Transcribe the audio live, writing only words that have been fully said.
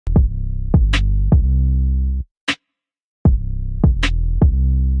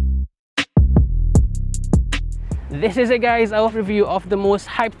this is it guys, our review of the most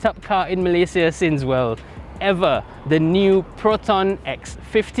hyped up car in Malaysia since, well, ever, the new Proton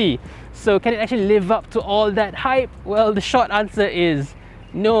X50. So can it actually live up to all that hype? Well, the short answer is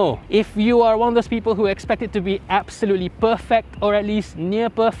no. If you are one of those people who expect it to be absolutely perfect or at least near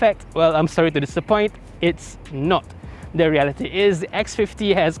perfect, well, I'm sorry to disappoint, it's not. The reality is the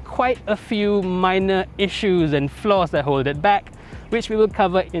X50 has quite a few minor issues and flaws that hold it back, which we will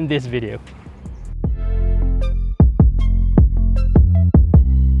cover in this video.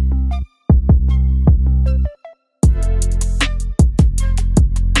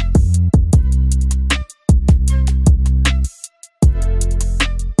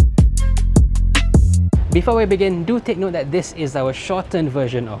 Before we begin, do take note that this is our shortened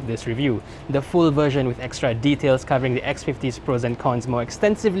version of this review. The full version with extra details covering the X50's pros and cons more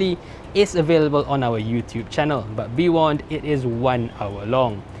extensively is available on our YouTube channel, but be warned, it is 1 hour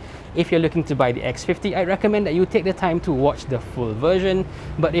long. If you're looking to buy the X50, I recommend that you take the time to watch the full version,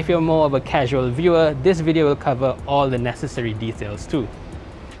 but if you're more of a casual viewer, this video will cover all the necessary details too.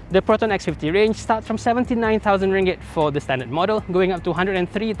 The Proton X50 range starts from 79,000 ringgit for the standard model, going up to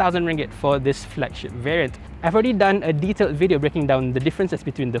 103,000 ringgit for this flagship variant. I've already done a detailed video breaking down the differences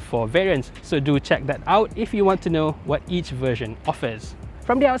between the 4 variants, so do check that out if you want to know what each version offers.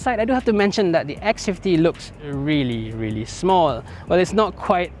 From the outside, I do have to mention that the X50 looks really small. Well, it's not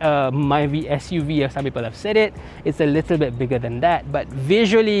quite a Myvi SUV as some people have said it. It's a little bit bigger than that, but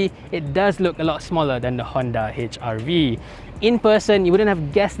visually it does look a lot smaller than the Honda HR-V. In person, you wouldn't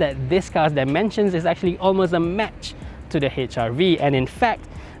have guessed that this car's dimensions is actually almost a match to the HR-V, and in fact,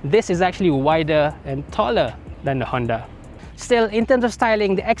 this is actually wider and taller than the Honda. Still, in terms of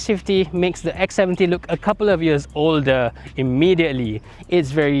styling, the X50 makes the X70 look a couple of years older immediately. It's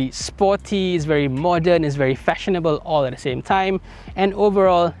very sporty, it's very modern, it's very fashionable all at the same time, and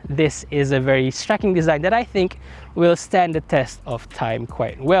overall, this is a very striking design that I think will stand the test of time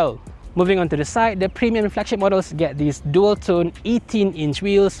quite well. Moving on to the side, the premium flagship models get these dual-tone 18-inch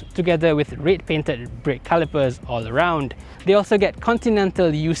wheels together with red-painted brake calipers all around. They also get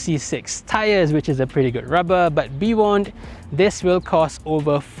Continental UC6 tyres, which is a pretty good rubber, but be warned, this will cost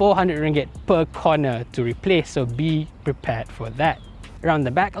over 400 ringgit per corner to replace, so be prepared for that. Around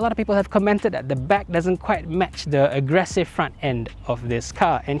the back, a lot of people have commented that the back doesn't quite match the aggressive front end of this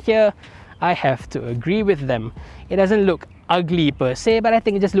car, and here I have to agree with them. It doesn't look ugly per se, but I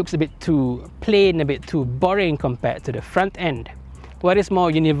think it just looks a bit too plain, a bit too boring compared to the front end. What is more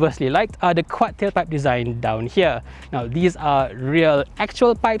universally liked are the quad tailpipe design down here. Now these are real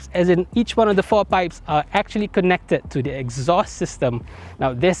actual pipes, as in each one of the 4 pipes are actually connected to the exhaust system.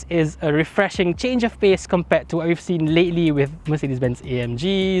 Now this is a refreshing change of pace compared to what we've seen lately with Mercedes-Benz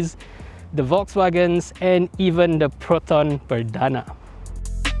AMGs, the Volkswagens, and even the Proton Perdana.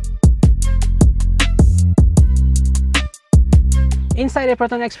 Inside the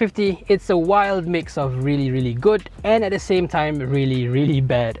Proton X50, it's a wild mix of really good and at the same time really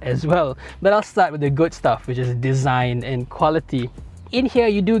bad as well. But I'll start with the good stuff, which is design and quality. In here,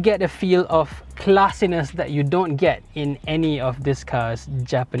 you do get a feel of classiness that you don't get in any of this car's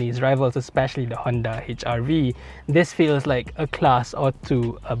Japanese rivals, especially the Honda HR-V. This feels like a class or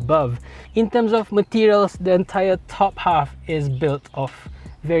 2 above. In terms of materials, the entire top half is built of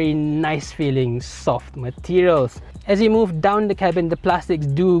very nice feeling soft materials. As you move down the cabin, the plastics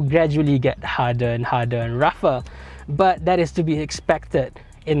do gradually get harder and rougher, but that is to be expected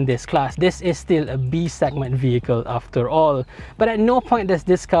in this class. This is still a B segment vehicle after all, but at no point does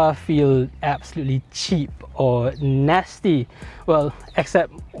this car feel absolutely cheap or nasty. Well,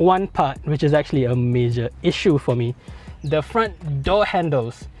 except one part, which is actually a major issue for me. The front door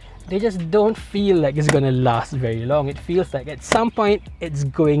handles, they just don't feel like it's gonna last very long. It feels like at some point it's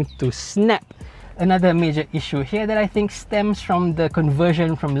going to snap. Another major issue here that I think stems from the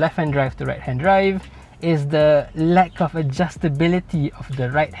conversion from left-hand drive to right-hand drive is the lack of adjustability of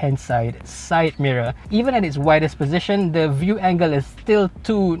the right-hand side mirror. Even at its widest position, the view angle is still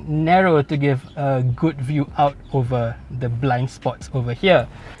too narrow to give a good view out over the blind spots over here.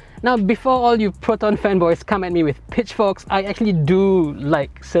 Now, before all you Proton fanboys come at me with pitchforks, I actually do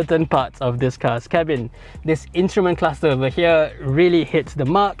like certain parts of this car's cabin. This instrument cluster over here really hits the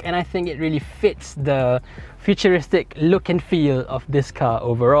mark, and I think it really fits the futuristic look and feel of this car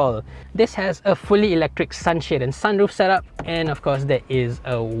overall. This has a fully electric sunshade and sunroof setup, and of course there is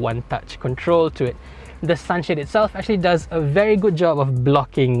a one-touch control to it. The sunshade itself actually does a very good job of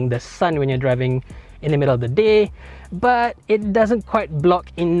blocking the sun when you're driving in the middle of the day, but it doesn't quite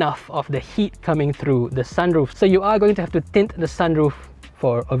block enough of the heat coming through the sunroof, so you are going to have to tint the sunroof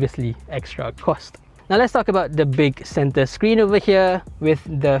for obviously extra cost. Now let's talk about the big center screen over here with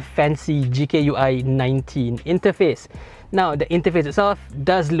the fancy GKUI 19 interface. Now the interface itself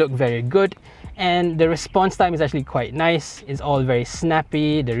does look very good, and the response time is actually quite nice. It's all very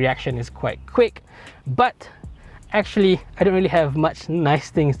snappy, the reaction is quite quick, but actually I don't really have much nice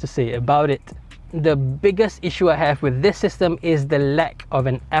things to say about it. The biggest issue I have with this system is the lack of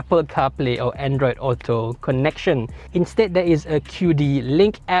an Apple CarPlay or Android Auto connection. Instead, there is a QD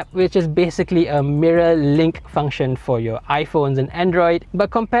Link app, which is basically a mirror link function for your iPhones and Android.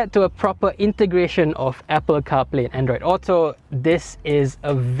 But compared to a proper integration of Apple CarPlay and Android Auto, this is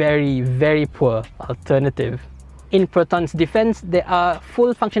a very, very poor alternative. In Proton's defense, there are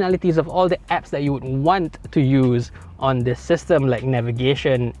full functionalities of all the apps that you would want to use on this system, like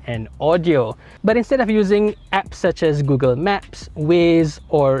navigation and audio. But instead of using apps such as Google Maps, Waze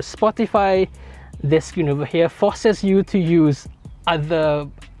or Spotify, this screen over here forces you to use other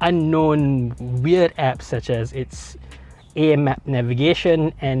unknown weird apps such as its AMAP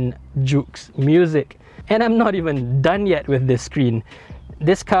navigation and Jukes music. And I'm not even done yet with this screen.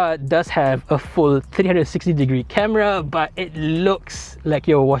 This car does have a full 360-degree camera, but it looks like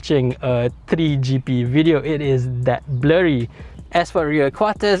you're watching a 3GP video. It is that blurry. As for rear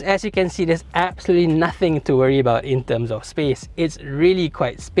quarters, as you can see, there's absolutely nothing to worry about in terms of space. It's really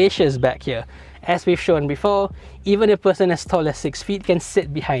quite spacious back here. As we've shown before, even a person as tall as 6 feet can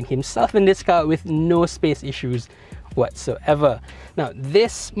sit behind himself in this car with no space issues whatsoever. Now,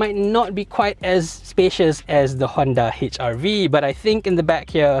 this might not be quite as spacious as the Honda HR-V, but I think in the back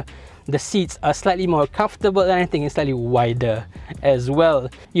here, the seats are slightly more comfortable, and I think it's slightly wider as well.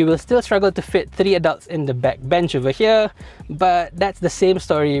 You will still struggle to fit 3 adults in the back bench over here, but that's the same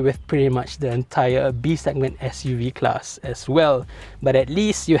story with pretty much the entire B-segment SUV class as well. But at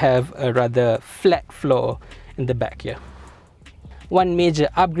least you have a rather flat floor in the back here. One major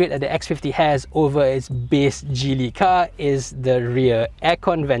upgrade that the X50 has over its base Geely car is the rear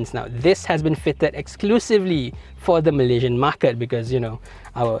aircon vents. Now, this has been fitted exclusively for the Malaysian market because, you know,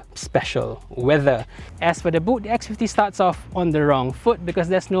 our special weather. As for the boot, the X50 starts off on the wrong foot because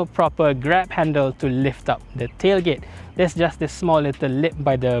there's no proper grab handle to lift up the tailgate. There's just this small little lip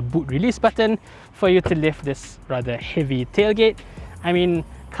by the boot release button for you to lift this rather heavy tailgate. I mean,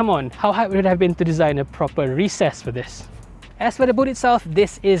 come on, how hard would it have been to design a proper recess for this? As for the boot itself,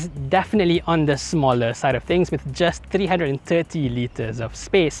 this is definitely on the smaller side of things with just 330 liters of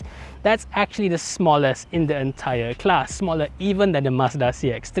space. That's actually the smallest in the entire class, smaller even than the Mazda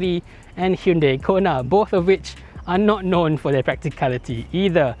CX-3 and Hyundai Kona, both of which are not known for their practicality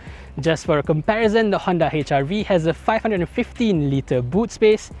either. Just for a comparison, the Honda HR-V has a 515 liter boot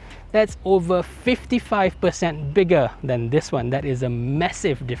space. That's over 55% bigger than this one. That is a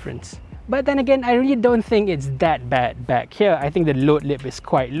massive difference. But then again, I really don't think it's that bad back here. I think the load lip is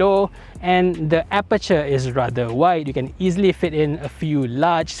quite low and the aperture is rather wide. You can easily fit in a few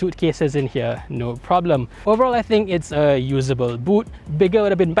large suitcases in here, no problem. Overall, I think it's a usable boot. Bigger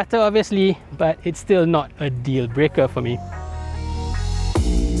would have been better, obviously, but it's still not a deal breaker for me.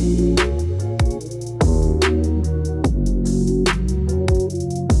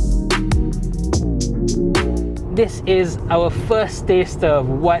 This is our first taster of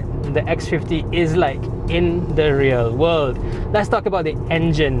what the X50 is like in the real world. Let's talk about the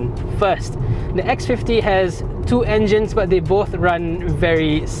engine first. The X50 has 2 engines, but they both run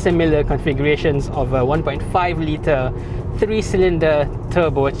very similar configurations of a 1.5 litre 3-cylinder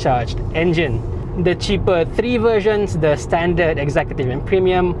turbocharged engine. The cheaper 3 versions, the standard, executive and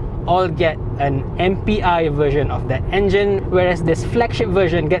premium, all get an MPI version of that engine, whereas this flagship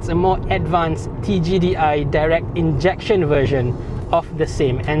version gets a more advanced TGDI direct injection version of the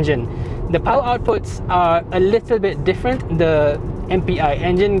same engine. The power outputs are a little bit different. The MPI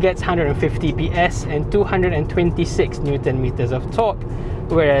engine gets 150 PS and 226 Newton meters of torque,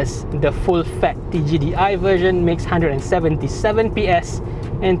 whereas the full-fat TGDI version makes 177 PS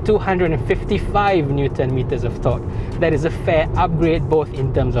and 255 Newton meters of torque. That is a fair upgrade both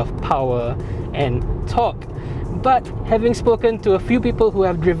in terms of power and torque. But having spoken to a few people who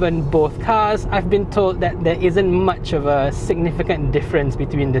have driven both cars, I've been told that there isn't much of a significant difference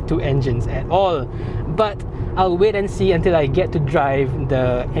between the 2 engines at all. But I'll wait and see until I get to drive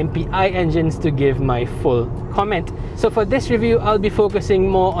the MPI engines to give my full comment. So for this review, I'll be focusing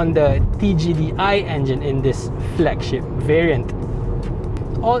more on the TGDI engine in this flagship variant.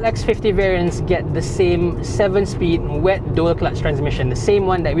 All X50 variants get the same 7-speed wet dual clutch transmission, the same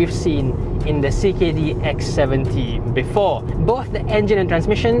one that we've seen in the CKD X70 before. Both the engine and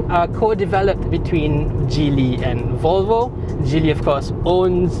transmission are co-developed between Geely and Volvo. Geely, of course,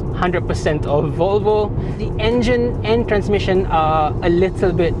 owns 100% of Volvo. The engine and transmission are a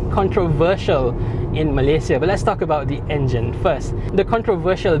little bit controversial in Malaysia. But let's talk about the engine first. The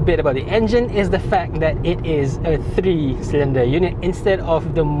controversial bit about the engine is the fact that it is a 3-cylinder unit instead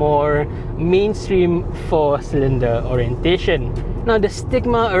of the more mainstream 4-cylinder orientation. Now, the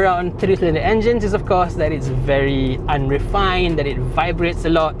stigma around 3-cylinder engines is of course that it's very unrefined, that it vibrates a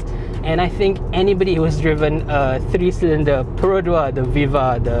lot, and I think anybody who has driven a 3-cylinder Perodua, the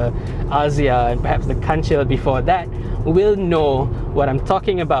Viva, the Azia, and perhaps the Kancil before that will know what I'm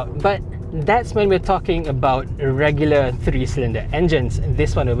talking about. But that's when we're talking about regular 3-cylinder engines.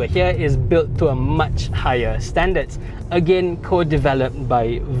 This one over here is built to a much higher standards. Again, co-developed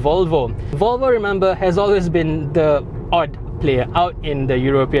by Volvo. Volvo, remember, has always been the odd player out in the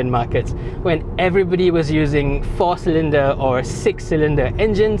European markets. When everybody was using 4-cylinder or 6-cylinder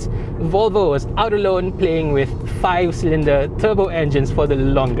engines, Volvo was out alone playing with 5-cylinder turbo engines for the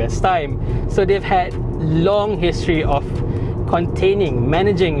longest time. So they've had long history of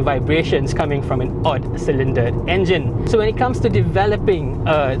managing vibrations coming from an odd-cylindered engine. So when it comes to developing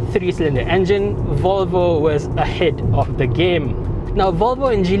a 3-cylinder engine, Volvo was ahead of the game. Now,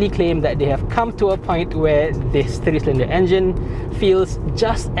 Volvo and Geely claim that they have come to a point where this 3-cylinder engine feels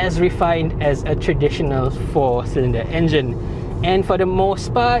just as refined as a traditional 4-cylinder engine. And for the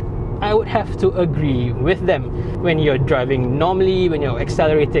most part, I would have to agree with them. When you're driving normally, when you're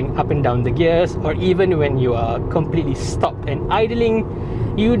accelerating up and down the gears, or even when you are completely stopped and idling,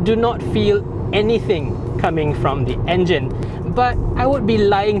 you do not feel anything coming from the engine. But I would be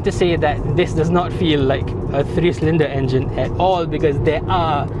lying to say that this does not feel like a 3-cylinder engine at all, because there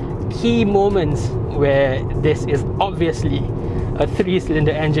are key moments where this is obviously a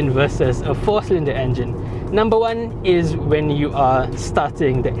 3-cylinder engine versus a 4-cylinder engine. Number one is when you are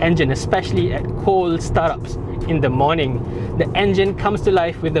starting the engine, especially at cold startups in the morning. The engine comes to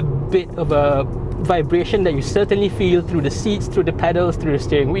life with a bit of a vibration that you certainly feel through the seats, through the pedals, through the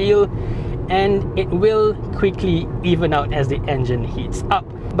steering wheel, and it will quickly even out as the engine heats up.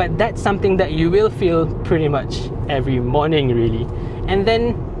 But that's something that you will feel pretty much every morning, really. And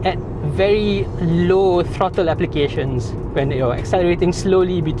then at very low throttle applications, when you're accelerating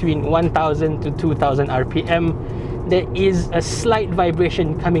slowly between 1000 to 2000 RPM, there is a slight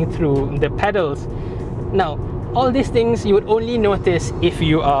vibration coming through the pedals. Now, all these things you would only notice if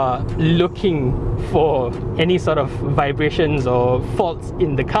you are looking for any sort of vibrations or faults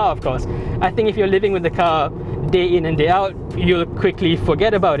in the car, of course. I think if you're living with the car day in and day out, you'll quickly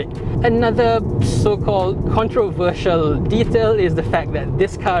forget about it. Another so-called controversial detail is the fact that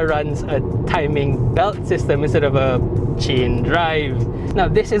this car runs a timing belt system instead of a chain drive. Now,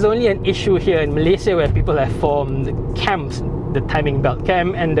 this is only an issue here in Malaysia, where people have formed camps, the timing belt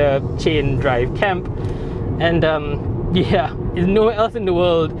camp and the chain drive camp. And yeah, nowhere else in the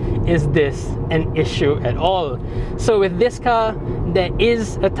world is this an issue at all. So with this car, there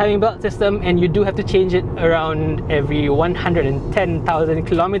is a timing belt system, and you do have to change it around every 110,000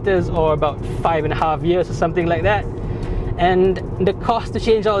 kilometers, or about 5.5 years or something like that. And the cost to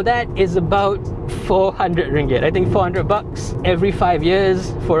change all that is about 400 ringgit. I think 400 bucks every 5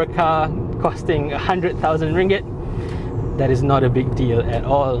 years for a car costing 100,000 ringgit. That is not a big deal at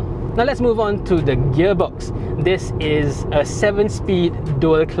all. Now let's move on to the gearbox. This is a 7-speed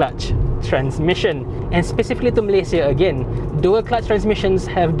dual clutch transmission, and specifically to Malaysia again, dual clutch transmissions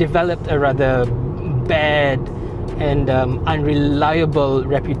have developed a rather bad and unreliable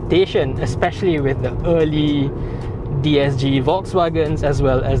reputation, especially with the early DSG Volkswagens as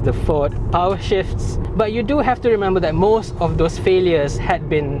well as the Ford power shifts. But you do have to remember that most of those failures had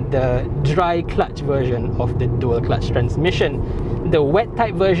been the dry clutch version of the dual clutch transmission. The wet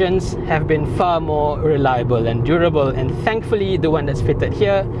type versions have been far more reliable and durable, and thankfully the one that's fitted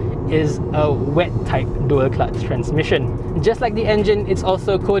here is a wet type dual clutch transmission. Just like the engine, it's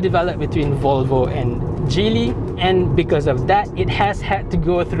also co-developed between Volvo and Geely, and because of that, it has had to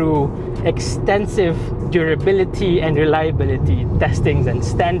go through extensive durability and reliability testings and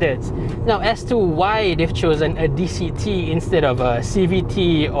standards. Now, as to why they've chosen a DCT instead of a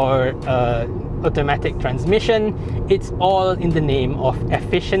CVT or a automatic transmission, it's all in the name of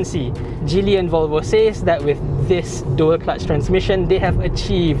efficiency. Geely and Volvo says that with this dual clutch transmission, they have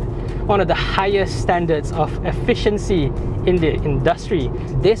achieved one of the highest standards of efficiency in the industry.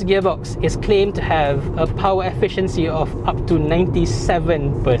 This gearbox is claimed to have a power efficiency of up to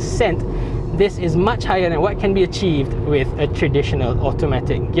 97%. This is much higher than what can be achieved with a traditional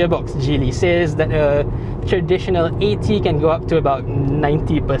automatic gearbox. Geely says that a traditional AT can go up to about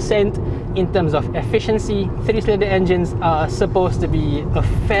 90%. In terms of efficiency, 3-cylinder engines are supposed to be a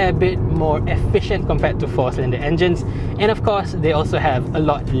fair bit more efficient compared to 4-cylinder engines, and of course they also have a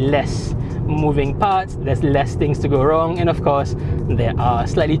lot less moving parts, there's less things to go wrong, and of course, they are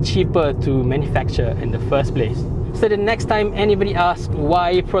slightly cheaper to manufacture in the first place. So the next time anybody asks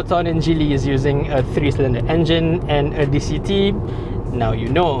why Proton and Geely is using a 3-cylinder engine and a DCT, now you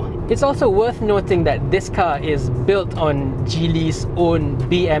know. It's also worth noting that this car is built on Geely's own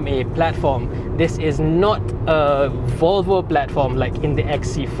BMA platform. This is not a Volvo platform like in the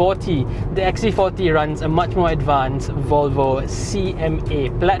XC40. The XC40 runs a much more advanced Volvo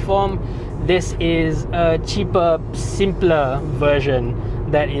CMA platform. This is a cheaper, simpler version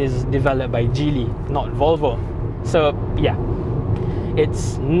that is developed by Geely, not Volvo. So yeah,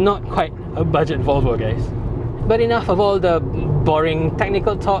 it's not quite a budget Volvo, guys. But enough of all the boring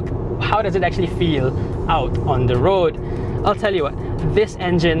technical talk. How does it actually feel out on the road? I'll tell you what, this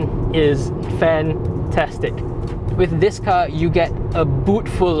engine is fantastic. With this car, you get a boot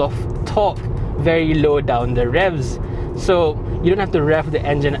full of torque very low down the revs. So you don't have to rev the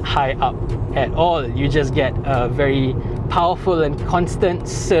engine high up at all. You just get a very powerful and constant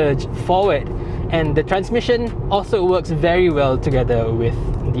surge forward. And the transmission also works very well together with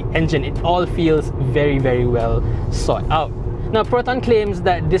the engine. It all feels very, very well sought out. Now, Proton claims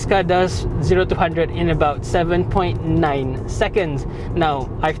that this car does 0 to 100 in about 7.9 seconds. Now,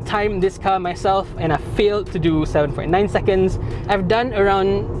 I've timed this car myself and I failed to do 7.9 seconds. I've done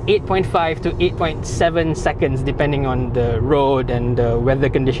around 8.5 to 8.7 seconds depending on the road and the weather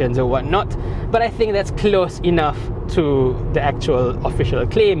conditions or whatnot. But I think that's close enough to the actual official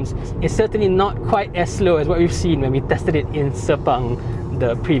claims. It's certainly not quite as slow as what we've seen when we tested it in Sepang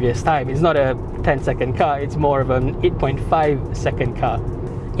the previous time. It's not a 10-second car, it's more of an 8.5-second car.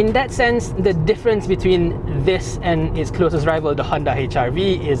 In that sense, the difference between this and its closest rival, the Honda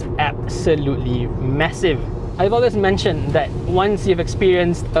HR-V, is absolutely massive. I've always mentioned that once you've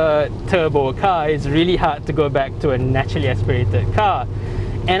experienced a turbo car, it's really hard to go back to a naturally aspirated car.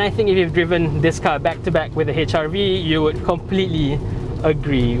 And I think if you've driven this car back-to-back with a HR-V, you would completely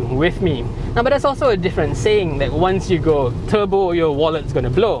agree with me. Now, but that's also a different saying that once you go turbo, your wallet's gonna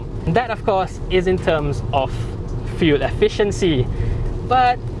blow. That, of course, is in terms of fuel efficiency,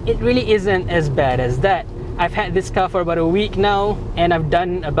 but it really isn't as bad as that. I've had this car for about a week now, and I've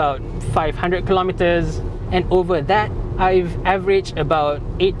done about 500 kilometers, and over that, I've averaged about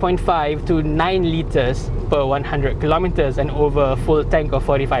 8.5 to 9 liters per 100 kilometers, and over a full tank of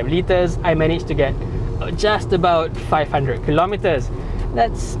 45 liters, I managed to get just about 500 kilometers.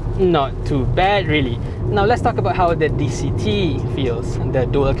 That's not too bad, really. Now let's talk about how the DCT feels, the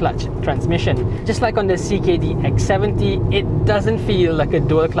dual clutch transmission. Just like on the CKD X70, it doesn't feel like a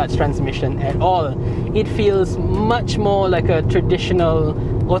dual clutch transmission at all. It feels much more like a traditional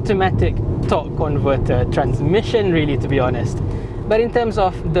automatic torque converter transmission, really, to be honest. But in terms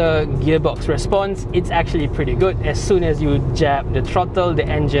of the gearbox response, it's actually pretty good. As soon as you jab the throttle, the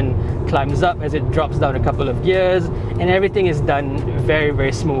engine climbs up as it drops down a couple of gears, and everything is done very,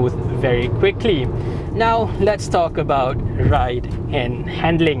 very smooth, very quickly. Now, let's talk about ride and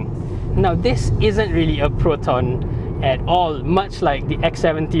handling. Now, this isn't really a Proton at all, much like the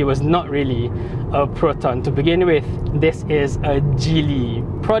X70 was not really a Proton to begin with. This is a Geely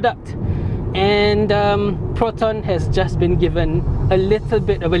product. And Proton has just been given a little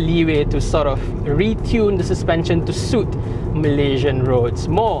bit of a leeway to sort of retune the suspension to suit Malaysian roads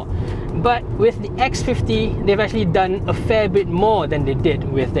more. But with the X50, they've actually done a fair bit more than they did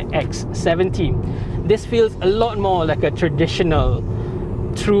with the X70. This feels a lot more like a traditional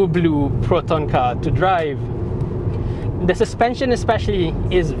true blue Proton car to drive. The suspension especially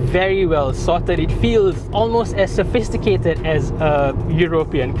is very well sorted. It feels almost as sophisticated as a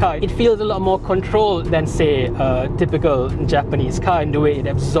European car. It feels a lot more controlled than, say, a typical Japanese car in the way it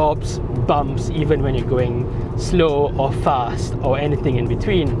absorbs bumps even when you're going slow or fast or anything in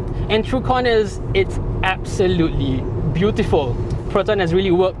between. And through corners, it's absolutely beautiful. Proton has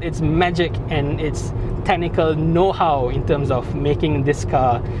really worked its magic and its technical know-how in terms of making this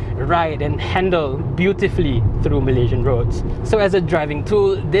car ride and handle beautifully through Malaysian roads. So as a driving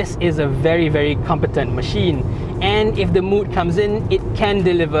tool, this is a very, very competent machine, and if the mood comes in, it can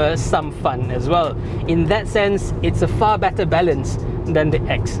deliver some fun as well. In that sense, it's a far better balance than the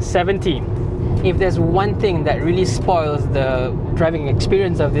X70. If there's one thing that really spoils the driving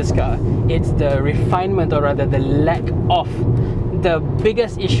experience of this car, it's the refinement, or rather the lack of. The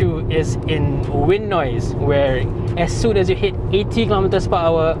biggest issue is in wind noise, where as soon as you hit 80 kilometers per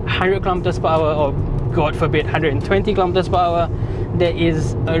hour, 100 kilometers per hour, or God forbid 120 kilometers per hour, there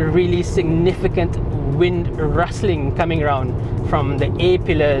is a really significant wind rustling coming around from the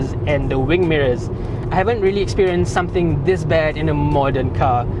A-pillars and the wing mirrors. I haven't really experienced something this bad in a modern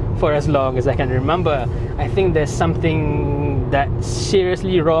car for as long as I can remember. I think there's something that's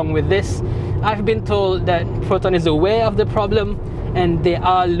seriously wrong with this. I've been told that Proton is aware of the problem and they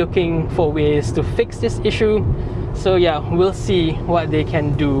are looking for ways to fix this issue. So yeah, we'll see what they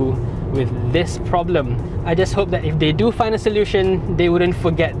can do with this problem. I just hope that if they do find a solution, they wouldn't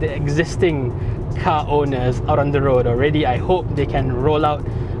forget the existing car owners out on the road already. I hope they can roll out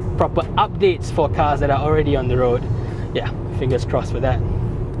proper updates for cars that are already on the road. Yeah, fingers crossed for that.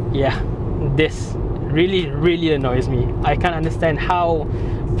 Yeah, this really annoys me. I can't understand how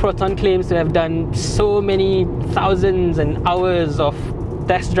Proton claims to have done so many thousands and hours of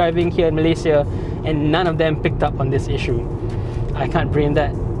test driving here in Malaysia and none of them picked up on this issue. I can't brain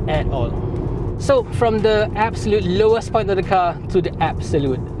that at all. So from the absolute lowest point of the car to the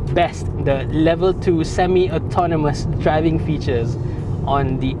absolute best, the level 2 semi-autonomous driving features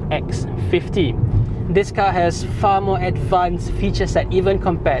on the X50. This car has far more advanced feature set even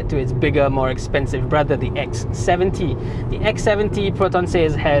compared to its bigger, more expensive brother, the X70. The X70, Proton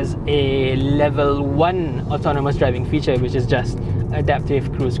says, has a level 1 autonomous driving feature, which is just adaptive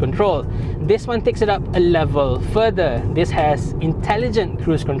cruise control. This one takes it up a level further. This has intelligent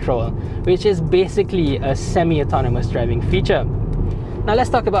cruise control, which is basically a semi-autonomous driving feature. Now let's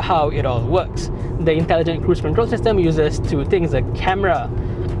talk about how it all works. The intelligent cruise control system uses two things: a camera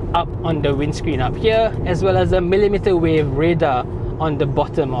up on the windscreen up here, as well as a millimeter wave radar on the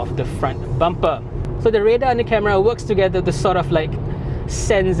bottom of the front bumper. So the radar and the camera works together to sort of like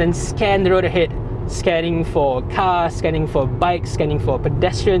sense and scan the road ahead, scanning for cars, scanning for bikes, scanning for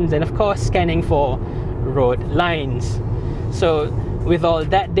pedestrians, and of course scanning for road lines. So with all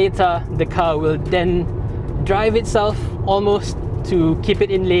that data, the car will then drive itself almost to keep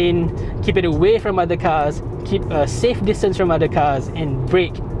it in lane, keep it away from other cars, keep a safe distance from other cars, and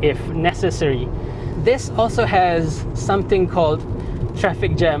brake if necessary. This also has something called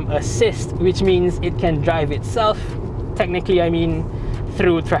traffic jam assist, which means it can drive itself, technically I mean,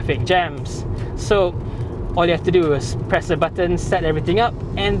 through traffic jams. So all you have to do is press a button, set everything up,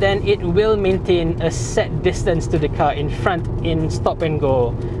 and then it will maintain a set distance to the car in front in stop and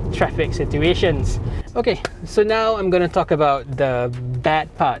go traffic situations. Okay, so now I'm going to talk about the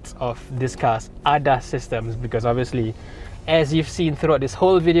bad parts of this car's ADAS systems, because obviously, as you've seen throughout this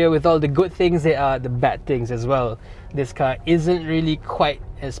whole video, with all the good things, there are the bad things as well. This car isn't really quite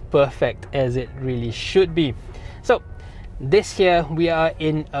as perfect as it really should be. So this here, we are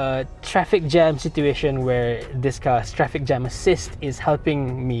in a traffic jam situation where this car's traffic jam assist is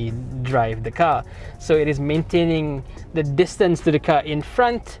helping me drive the car. So it is maintaining the distance to the car in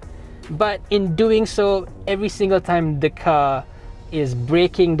front, but in doing so, every single time the car is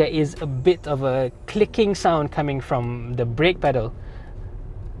braking, there is a bit of a clicking sound coming from the brake pedal.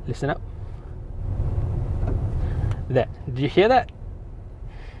 Listen up. That, did you hear that?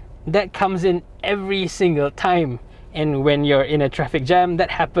 That comes in every single time. And when you're in a traffic jam,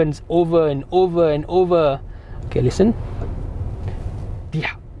 that happens over and over and over. Okay, listen.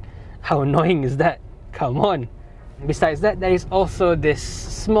 Yeah, how annoying is that? Come on. Besides that, there is also this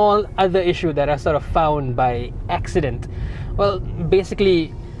small other issue that I sort of found by accident. Well, basically,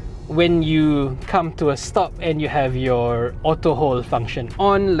 when you come to a stop and you have your auto hold function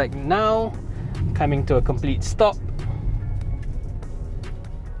on, like now, coming to a complete stop.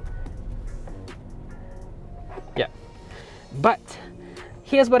 Yeah. But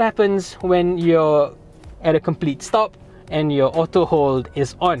here's what happens when you're at a complete stop and your auto hold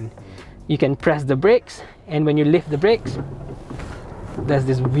is on. You can press the brakes, and when you lift the brakes, there's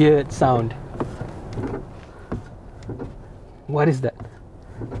this weird sound. What is that?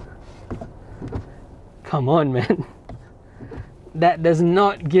 Come on, man. That does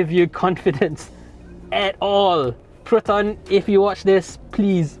not give you confidence at all. Proton, if you watch this,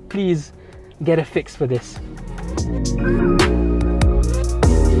 please get a fix for this.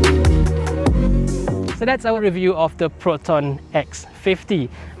 So that's our review of the Proton X50.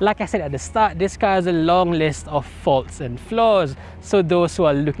 Like I said at the start, this car has a long list of faults and flaws. So those who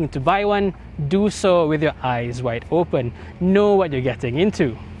are looking to buy one, do so with your eyes wide open. Know what you're getting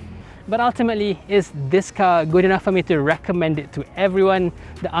into. But ultimately, is this car good enough for me to recommend it to everyone?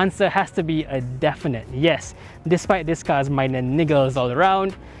 The answer has to be a definite yes. Despite this car's minor niggles all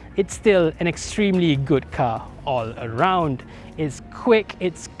around, it's still an extremely good car all around. It's quick,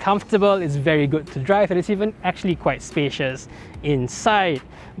 it's comfortable, it's very good to drive, and it's even actually quite spacious inside.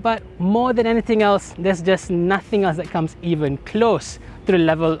 But more than anything else, there's just nothing else that comes even close to the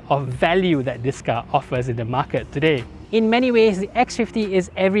level of value that this car offers in the market today. In many ways, the X50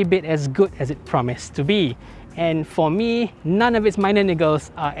 is every bit as good as it promised to be. And for me, none of its minor niggles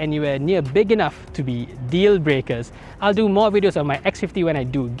are anywhere near big enough to be deal breakers. I'll do more videos on my X50 when I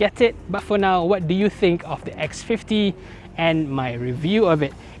do get it, but for now, what do you think of the X50? and my review of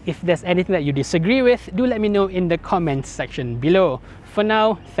it. If there's anything that you disagree with, do let me know in the comments section below. For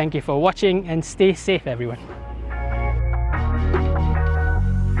now, thank you for watching and stay safe everyone.